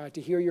 To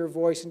hear your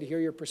voice and to hear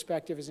your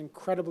perspective is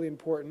incredibly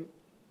important.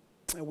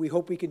 We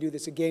hope we can do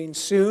this again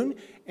soon.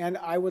 And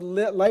I would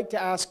like to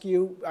ask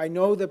you, I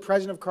know the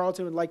president of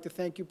Carleton would like to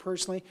thank you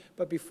personally,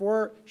 but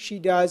before she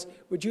does,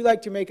 would you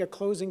like to make a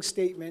closing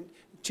statement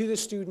to the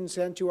students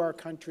and to our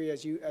country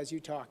as you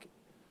talk?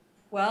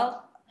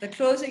 Well, the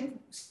closing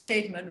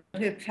statement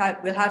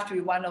will have to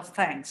be one of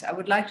thanks. I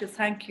would like to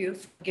thank you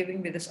for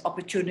giving me this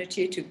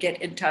opportunity to get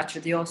in touch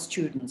with your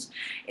students.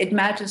 It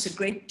matters a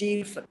great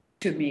deal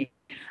to me.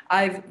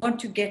 I want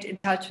to get in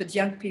touch with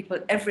young people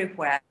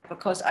everywhere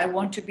because I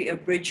want to be a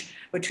bridge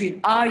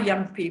between our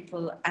young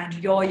people and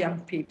your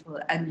young people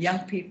and young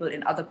people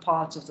in other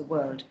parts of the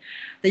world.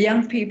 The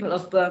young people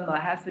of Burma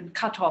have been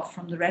cut off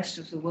from the rest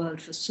of the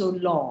world for so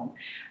long,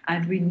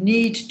 and we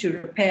need to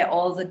repair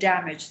all the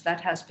damage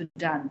that has been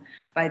done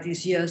by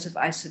these years of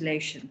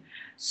isolation.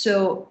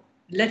 So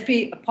let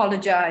me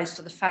apologize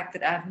for the fact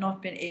that I have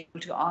not been able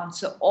to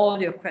answer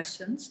all your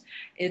questions.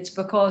 It's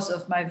because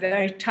of my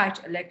very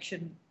tight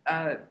election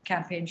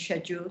campaign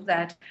schedule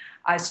that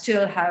I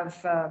still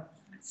have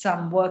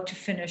some work to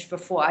finish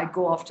before I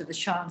go off to the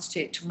Shan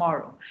State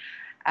tomorrow.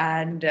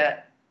 And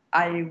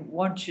I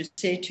want to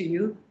say to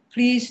you,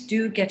 please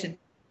do get in touch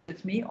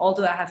with me,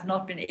 although I have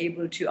not been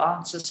able to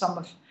answer some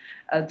of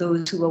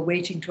those who are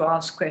waiting to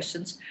ask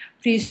questions.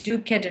 Please do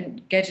get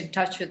in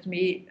touch with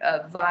me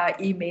via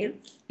email.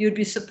 You'd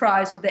be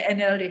surprised the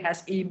NLD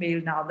has email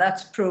now.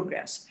 That's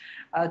progress.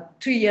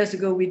 3 years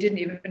ago, we didn't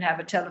even have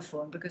a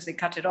telephone because they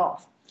cut it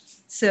off.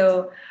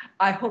 So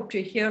I hope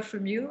to hear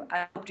from you.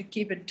 I hope to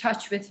keep in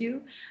touch with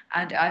you.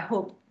 And I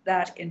hope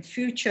that in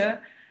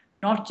future,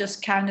 not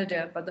just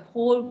Canada, but the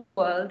whole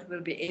world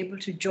will be able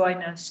to join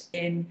us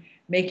in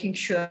making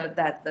sure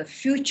that the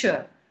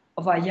future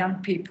of our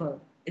young people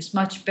is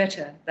much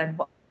better than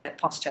what the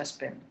past has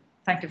been.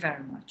 Thank you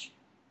very much.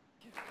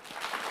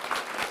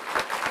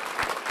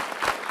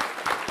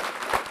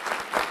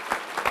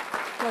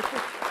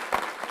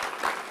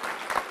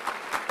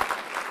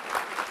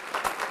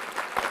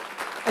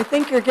 I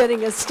think you're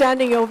getting a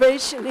standing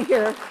ovation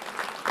here.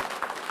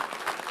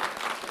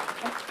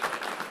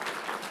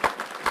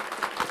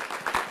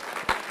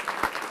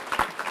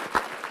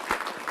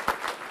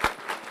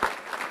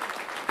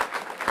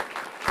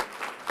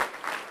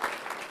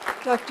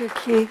 Dr.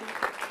 Kyi,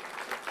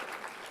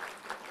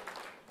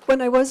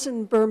 when I was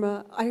in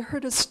Burma, I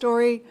heard a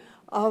story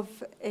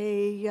of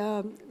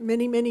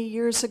many, many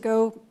years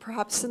ago,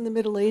 perhaps in the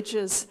Middle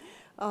Ages,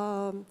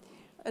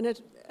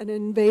 an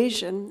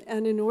invasion,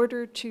 and in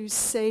order to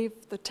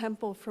save the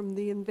temple from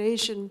the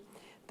invasion,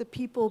 the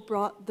people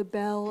brought the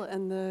bell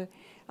and the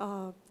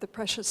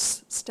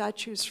precious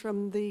statues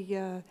from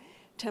the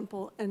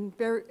temple and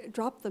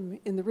dropped them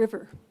in the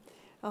river.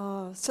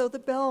 So the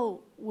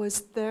bell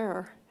was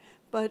there,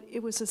 but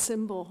it was a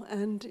symbol,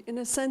 and in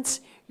a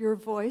sense, your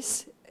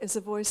voice is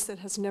a voice that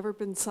has never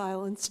been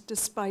silenced,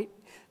 despite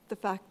the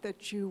fact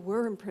that you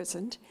were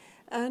imprisoned.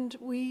 And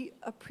we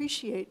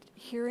appreciate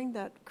hearing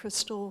that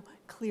crystal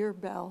clear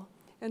bell.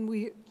 And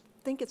we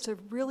think it's a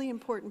really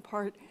important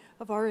part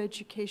of our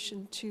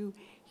education to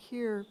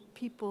hear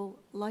people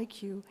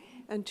like you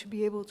and to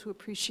be able to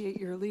appreciate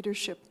your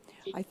leadership.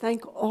 I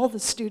thank all the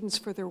students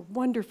for their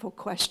wonderful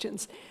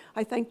questions.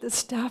 I thank the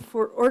staff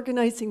for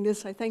organizing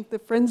this. I thank the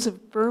Friends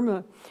of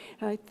Burma.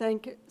 And I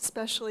thank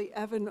especially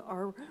Evan,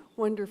 our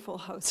wonderful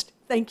host.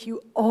 Thank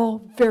you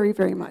all very,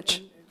 very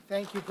much.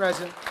 Thank you,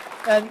 President.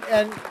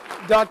 And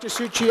Dr.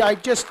 Suu Kyi,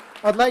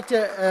 I'd like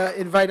to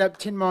invite up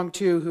Tin Maung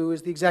Tu, who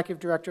is the Executive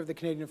Director of the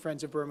Canadian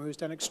Friends of Burma, who's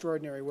done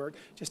extraordinary work,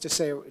 just to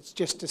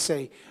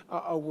say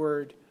a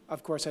word.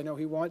 Of course, I know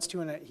he wants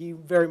to, and he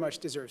very much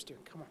deserves to.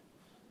 Come on.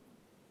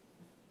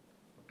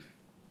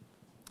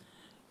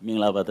 မင်္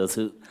ဂလာပါတ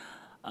ဆု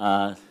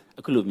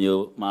အခုလို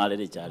မျိုးမှားလ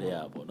ည်းကြားရရ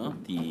ပါတော့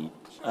ဒီ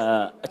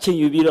အချိန်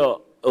ယူပြီးတော့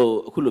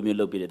အခုလိုမျိုး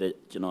လုပ်ပြတဲ့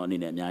ကျွန်တော်အနေ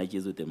နဲ့အများကြီး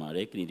ကျေးဇူးတင်ပါတ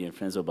ယ် Canadian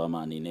Friends of Burma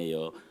အနေနဲ့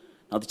ရော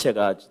နောက်တစ်ချက်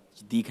က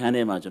ဒီခန်း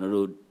ထဲမှာကျွန်တော်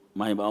တို့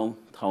မိုင်ပေါင်း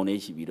ထောင်နေ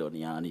ရှိပြီးတော့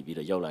နေရာနေပြီး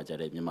တော့ရောက်လာကြ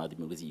တဲ့မြန်မာဒီ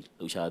မိုကရေစီ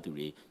လှုပ်ရှားသူ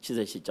တွေ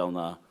88ကျောင်း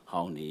သား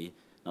ဟောင်းတွေ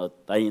နောက်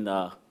တိုင်းရင်း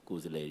သားကို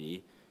ယ်စားလှယ်တွေ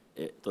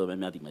တော်တော်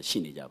များများဒီမှာရှိ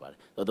နေကြပါတယ်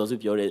တော်စု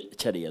ပြောတဲ့အ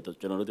ချက်တွေကတော့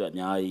ကျွန်တော်တို့အ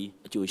များကြီး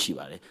အကျိုးရှိ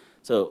ပါတယ်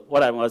So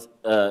what I was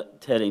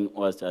telling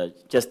was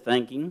just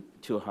thanking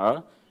to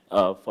her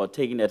for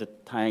taking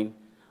that time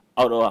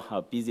out of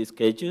her busy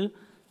schedule.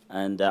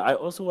 And I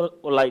also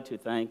would like to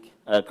thank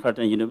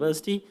Carleton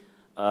University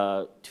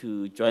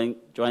to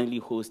jointly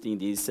hosting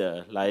this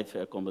live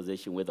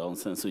conversation with Aung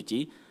San Suu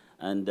Kyi.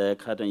 And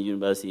Carleton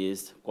University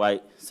is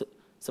quite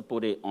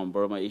supported on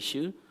Burma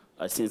issue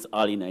since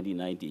early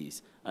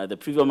 1990s. The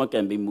pre-Burma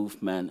campaign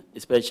movement,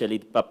 especially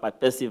the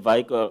passive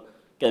vehicle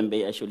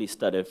campaign actually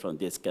started from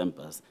this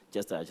campus.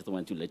 I just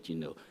want to let you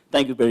know.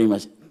 Thank you very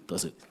much.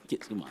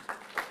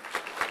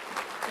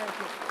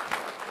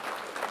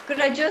 Could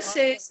I just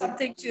say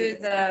something to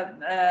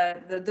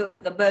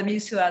the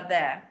Burmese who are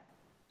there?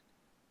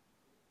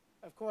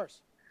 Of course.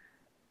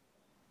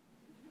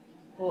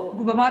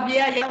 မြန်မာပြည်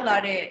ကရောက်လာ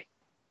တဲ့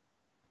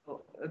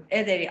ဧ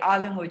ည့်သည်တွေအား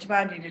လုံးကိုကျမ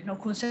အနေနဲ့နှု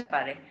တ်ခွန်းဆက်ပါ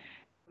တယ်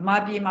မြန်မာ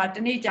ပြည်မှာတ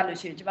နေ့ကြာလို့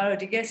ရှိရင်ကျမတို့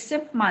တကယ်စ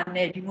စ်မှန်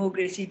တဲ့ဒီမိုက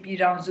ရေစီပြည်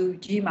ထောင်စု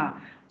ကြီးမှာ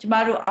ကျမ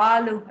တို့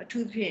အားလုံးအ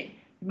ထူးသဖြင့်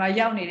ဒီမှာ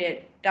ရောက်နေတဲ့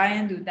တိုင်းရ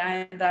င်းသူတိုင်းရ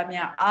င်းသား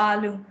များအား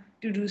လုံး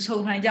တူတူဆုံ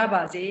နိုင်ကြ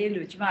ပါစေ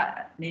လို့ကျမ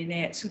အနေ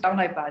နဲ့ဆုတောင်း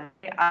လိုက်ပါတ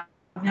ယ်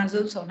အများ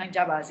ဆုံးဆုံနိုင်ကြ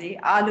ပါစေ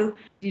အားလုံး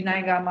ဒီနို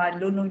င်ငံမှာ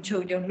လုံလုံခြုံ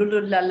ခြုံလွတ်လွ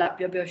တ်လပ်လပ်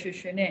ပျော်ပျော်ရွှင်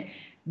ရွှင်နဲ့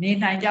နေ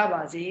နိုင်ကြ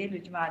ပါစေ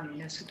လို့ကျမအနေ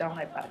နဲ့ဆုတောင်း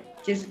လိုက်ပါတယ်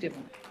ကျေးဇူးတင်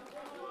ပါတယ်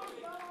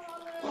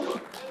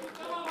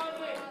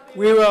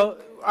We will,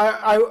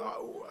 I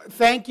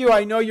thank you.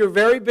 I know you're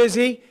very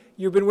busy.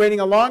 You've been waiting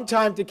a long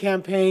time to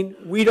campaign.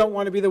 We don't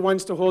want to be the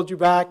ones to hold you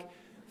back.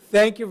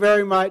 Thank you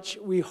very much.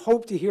 We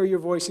hope to hear your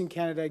voice in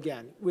Canada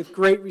again. With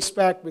great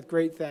respect, with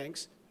great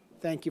thanks.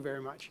 Thank you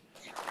very much.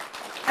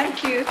 Thank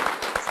you.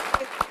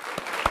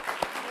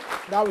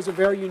 That was a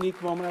very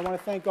unique moment. I want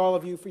to thank all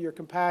of you for your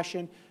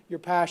compassion, your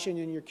passion,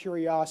 and your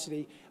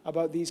curiosity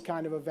about these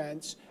kind of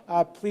events.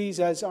 Please,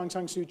 as Aung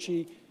San Suu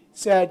Kyi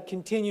said,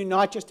 continue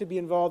not just to be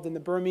involved in the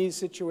Burmese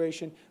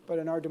situation, but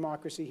in our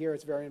democracy here.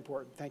 It's very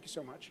important. Thank you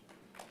so much.